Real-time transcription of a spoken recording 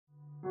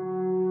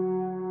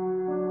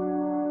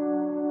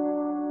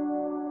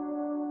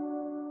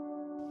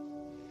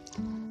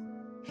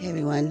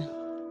everyone.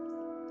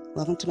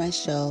 Welcome to my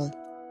show,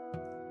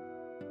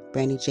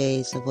 Brandy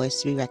J's The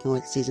Voice to Be Reckoned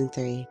With Season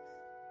 3.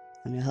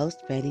 I'm your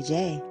host, Brandy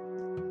J.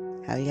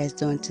 How are you guys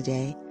doing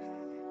today?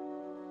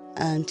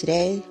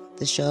 Today,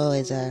 the show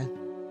is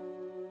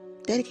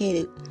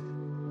dedicated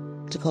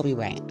to Kobe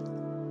Bryant.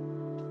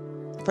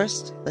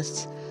 First,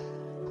 let's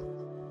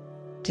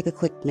take a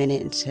quick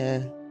minute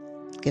to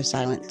give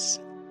silence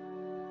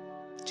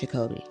to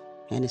Kobe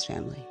and his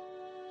family.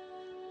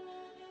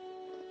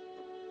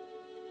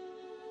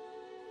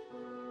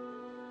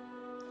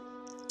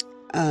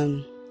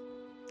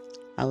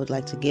 I would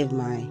like to give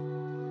my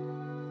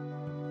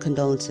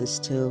condolences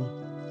to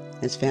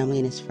his family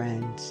and his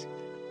friends,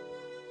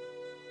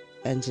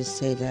 and just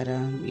say that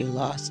your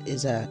loss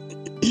is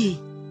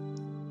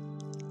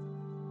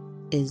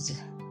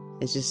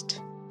just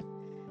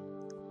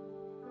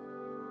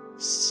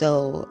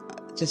so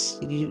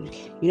just you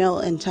know,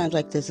 in times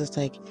like this, it's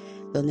like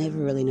you'll never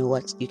really know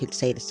what you can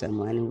say to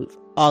someone, and we've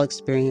all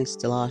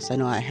experienced the loss. I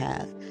know I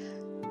have,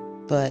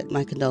 but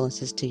my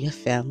condolences to your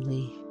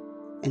family,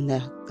 and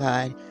that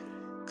God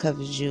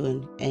covers you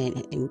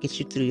and gets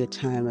you through your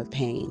time of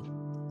pain,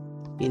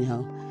 you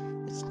know,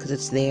 because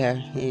it's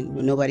there, and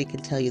nobody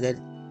can tell you that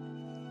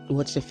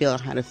what to feel or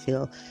how to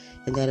feel,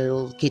 and that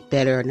it'll get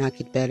better or not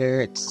get better.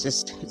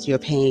 It's your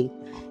pain,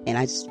 and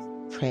I just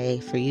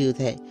pray for you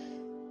that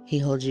He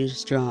holds you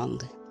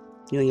strong,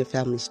 you and your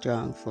family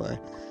strong, for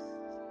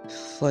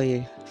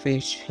your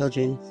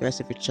children, the rest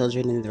of your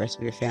children, and the rest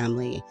of your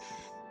family,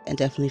 and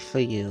definitely for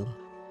you,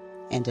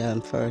 and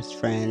for his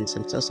friends.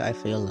 I'm so sorry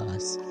for your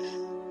loss.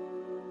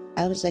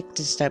 I would like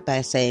to start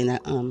by saying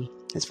that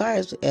as far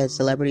as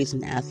celebrities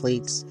and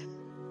athletes,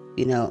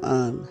 you know,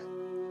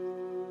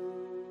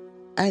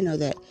 I know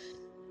that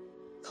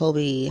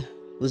Kobe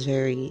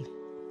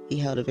he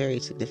held a very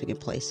significant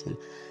place in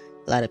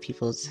a lot of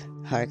people's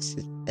hearts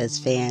as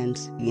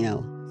fans, you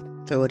know,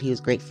 for what he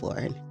was great for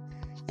in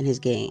his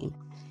game,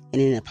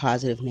 and in a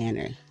positive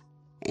manner.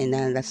 And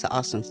that's the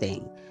awesome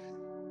thing.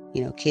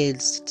 You know,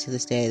 kids to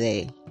this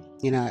day,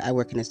 I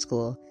work in a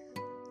school,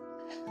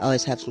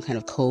 always have some kind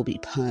of Kobe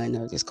pun,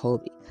 or just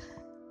Kobe.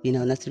 You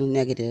know, nothing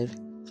negative,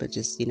 but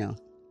just, you know,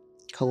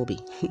 Kobe.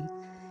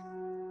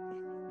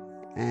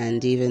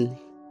 And even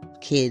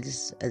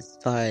kids as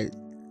far as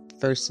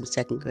first and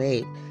second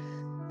grade,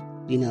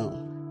 you know,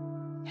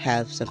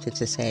 have something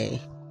to say,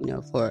 you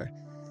know, for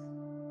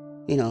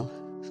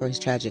his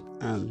tragic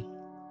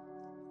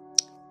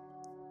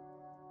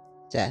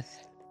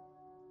death,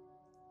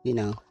 you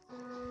know.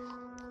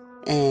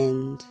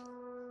 And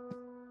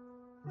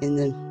in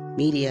the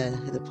media,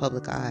 in the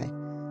public eye,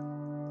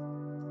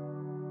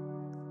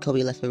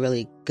 Kobe left a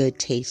really good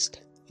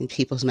taste in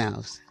people's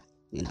mouths,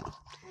 you know,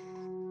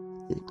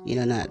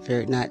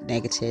 not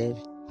negative,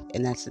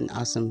 and that's an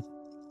awesome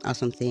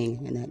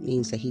thing, and that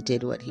means that he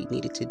did what he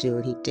needed to do,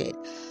 and he did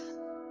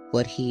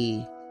what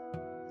he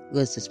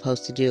was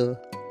supposed to do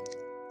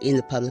in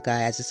the public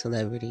eye as a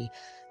celebrity,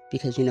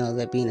 because you know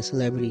that being a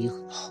celebrity,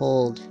 you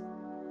hold,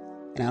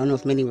 and I don't know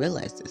if many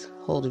realize this,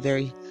 hold a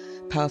very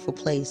powerful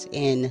place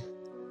in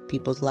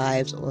people's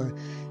lives, or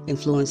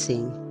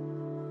influencing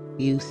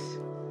youth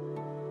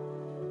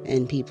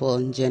and people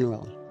in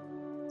general.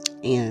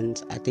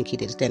 And I think he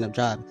did a stand-up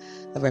job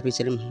of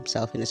representing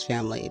himself and his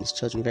family and his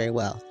children very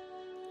well.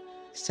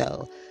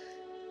 So,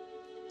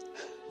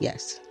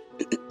 yes,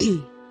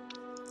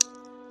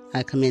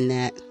 I commend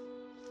that,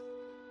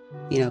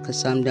 you know, because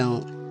some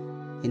don't.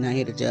 You're not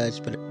here to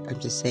judge, but I'm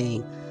just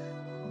saying,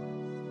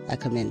 I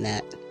commend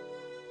that,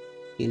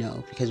 you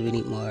know, because we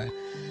need more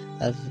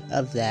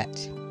of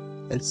that.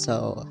 And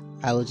so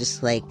I would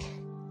just like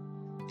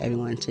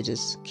everyone to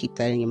just keep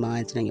that in your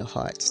minds and in your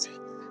hearts,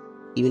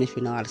 even if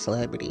you're not a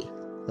celebrity,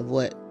 of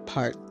what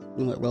part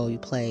and what role you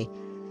play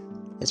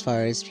as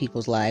far as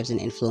people's lives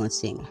and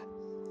influencing.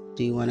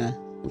 Do you want to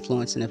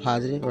influence in a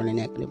positive or in a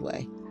negative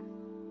way?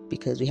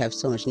 Because we have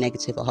so much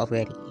negative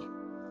already,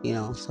 you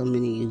know, so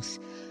many youth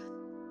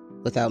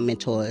without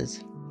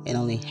mentors and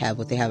only have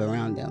what they have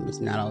around them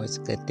is not always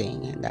a good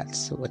thing, and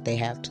that's what they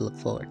have to look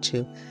forward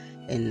to.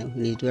 And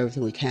we need to do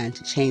everything we can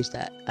to change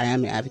that. I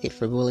am an advocate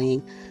for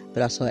bullying,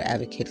 but also an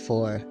advocate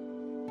for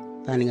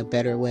finding a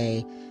better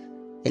way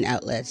and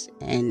outlets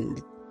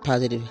and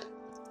positive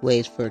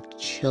ways for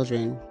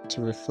children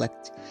to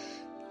reflect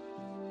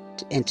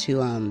and to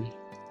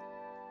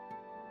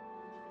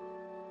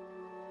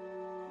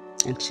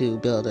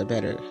build a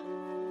better,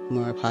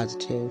 more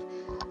positive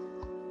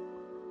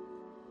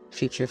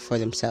future for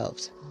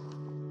themselves.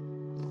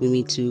 We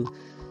need to,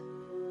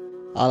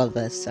 all of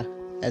us,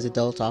 as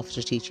adults,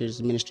 officers, teachers,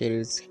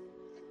 administrators,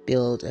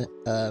 build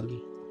a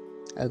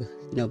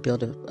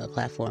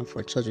platform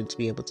for children to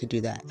be able to do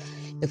that.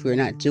 If we're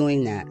not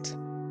doing that,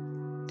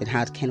 then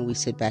how can we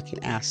sit back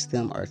and ask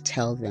them or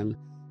tell them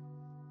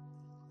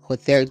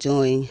what they're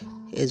doing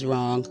is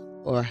wrong,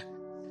 or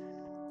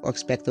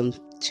expect them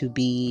to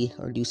be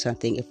or do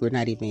something if we're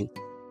not even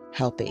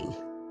helping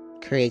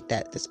create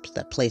that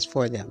place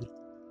for them?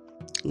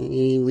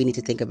 We need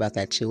to think about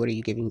that too. What are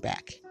you giving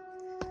back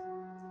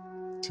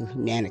to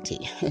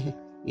humanity?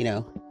 You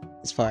know,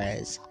 as far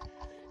as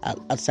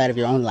outside of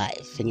your own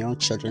life and your own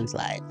children's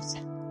lives,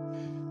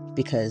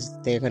 because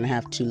they're going to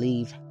have to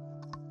leave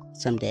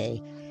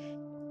someday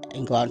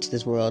and go out into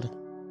this world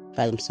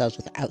by themselves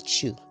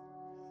without you.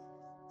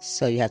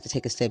 So you have to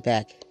take a step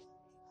back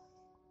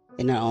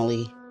and not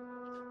only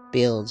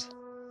build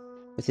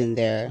within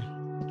their,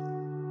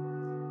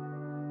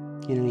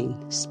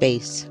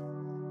 space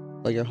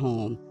or your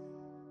home,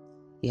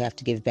 you have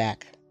to give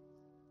back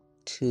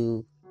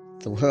to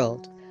the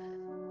world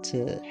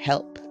to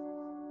help,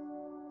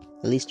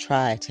 at least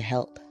try to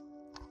help.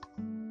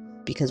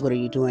 Because what are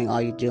you doing?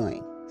 All you're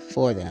doing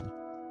for them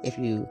if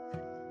you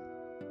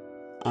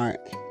aren't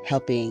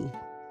helping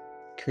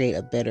create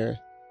a better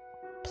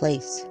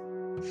place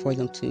for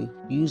them to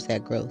use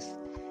that growth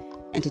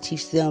and to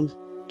teach them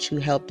to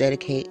help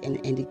dedicate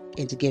and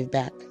to give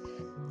back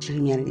to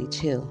humanity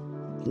too.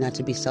 Not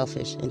to be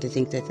selfish and to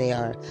think that they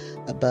are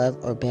above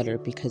or better,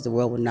 because the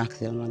world will knock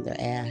them on their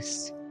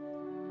ass.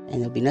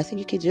 And there'll be nothing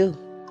you can do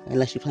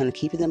unless you plan on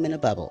keeping them in a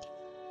bubble.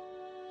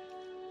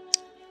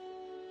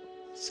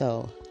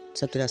 So,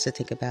 something else to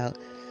think about.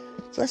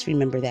 So let's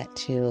remember that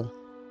too.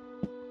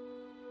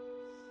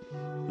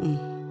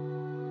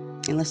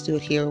 And let's do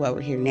it here while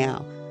we're here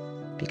now.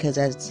 Because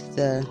as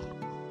the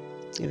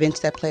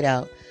events that played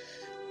out,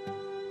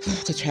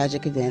 the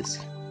tragic events,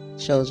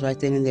 shows right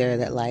then and there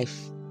that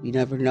life, you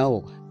never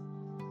know.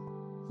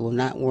 It will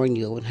not warn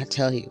you. It will not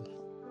tell you.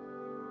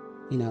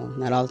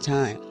 Not all the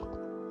time.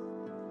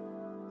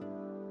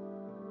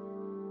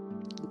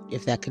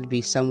 If that could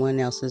be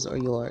someone else's or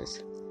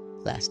yours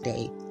last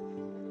day.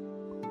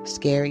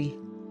 Scary.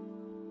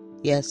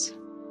 Yes.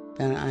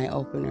 An eye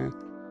opener.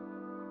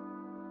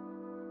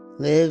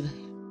 Live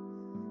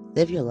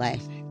your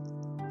life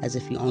as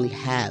if you only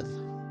have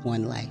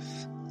one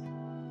life.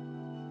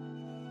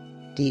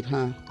 Deep,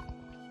 huh?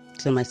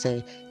 Some might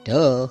say,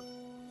 duh,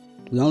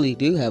 we only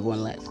do have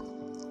one life.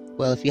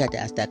 Well, if you had to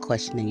ask that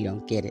question, then you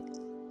don't get it.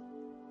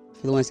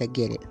 For the ones that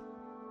get it,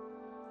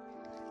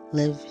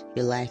 live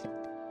your life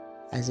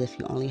as if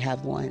you only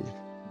have one.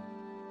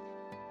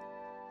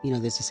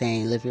 There's a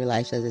saying, live your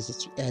life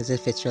as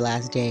if it's your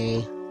last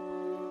day.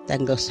 That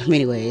can go so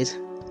many ways.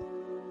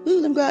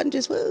 Woo, let me go out and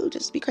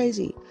just be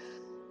crazy.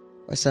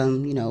 Or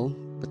some,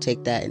 will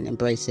take that and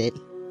embrace it.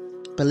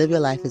 But live your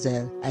life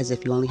as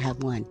if you only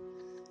have one.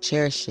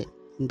 Cherish it,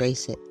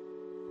 embrace it,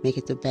 make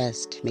it the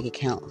best, make it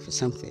count for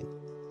something.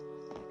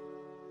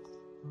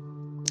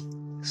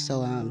 So,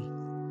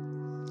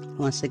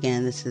 once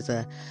again, this is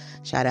a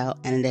shout out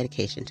and a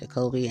dedication to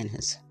Kobe and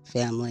his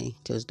family,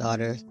 to his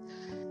daughter,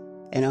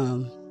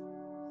 and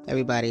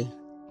everybody.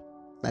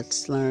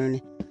 Let's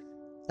learn,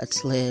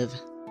 let's live,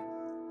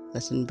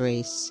 let's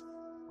embrace,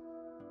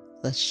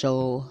 let's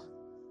show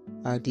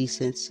our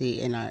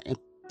decency and our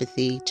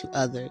empathy to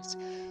others.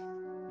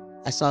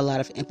 I saw a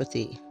lot of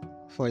empathy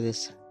for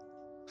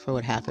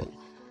what happened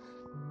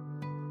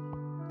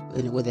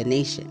with a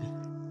nation,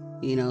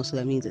 so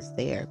that means it's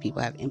there.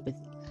 People have empathy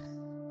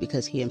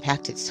because he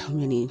impacted so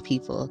many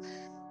people,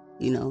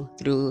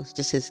 through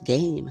just his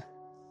game.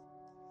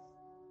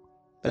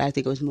 But I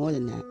think it was more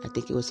than that. I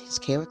think it was his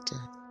character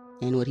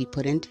and what he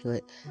put into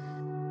it.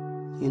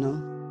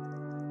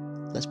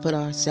 Let's put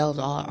ourselves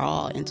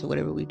all into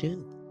whatever we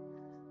do.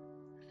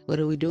 What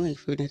are we doing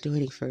if we're not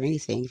doing it for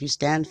anything? If you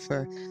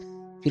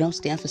don't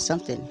stand for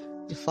something,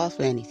 you fall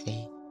for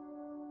anything.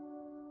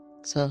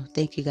 So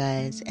thank you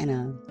guys,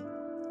 and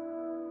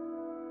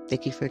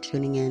thank you for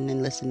tuning in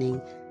and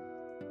listening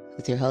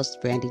with your host,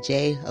 Brandy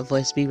J, a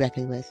voice to be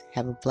reckoned with.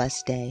 Have a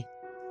blessed day.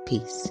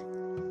 Peace.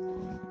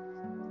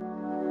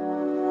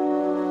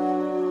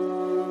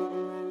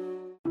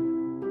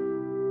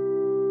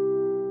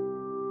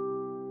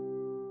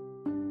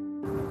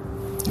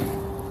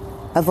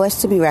 A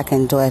voice to be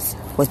reckoned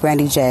with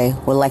Brandy J,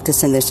 would like to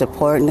send their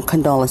support and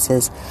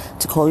condolences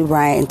to Kobe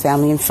Bryant and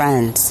family and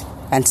friends,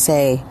 and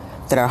say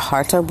that our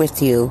hearts are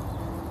with you,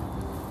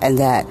 and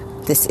that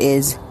this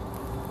is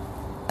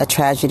a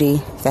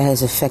tragedy that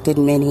has affected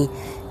many,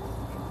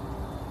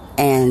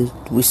 and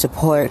we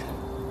support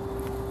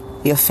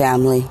your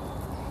family,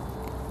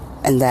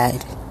 and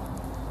that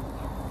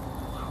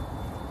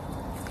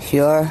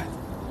your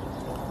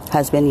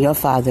husband, your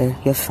father,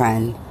 your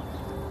friend,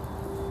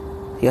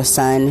 your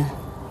son,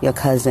 your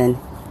cousin,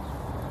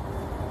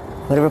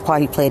 whatever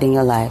part he played in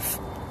your life,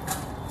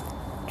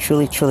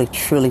 truly, truly,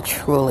 truly,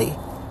 truly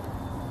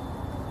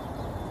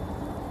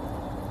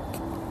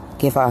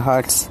give our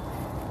hearts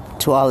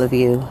to all of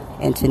you,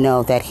 and to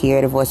know that here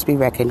at A Voice to Be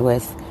Reckoned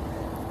With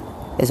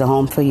is a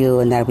home for you,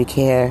 and that we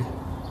care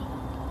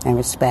and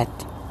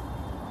respect.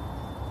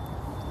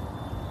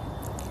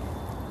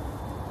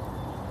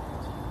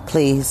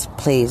 Please,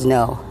 please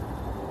know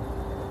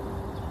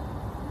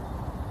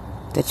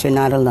that you're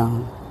not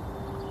alone.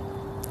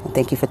 And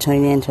thank you for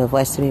tuning in to A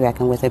Voice to Be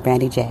Reckoned With,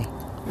 Brandy J.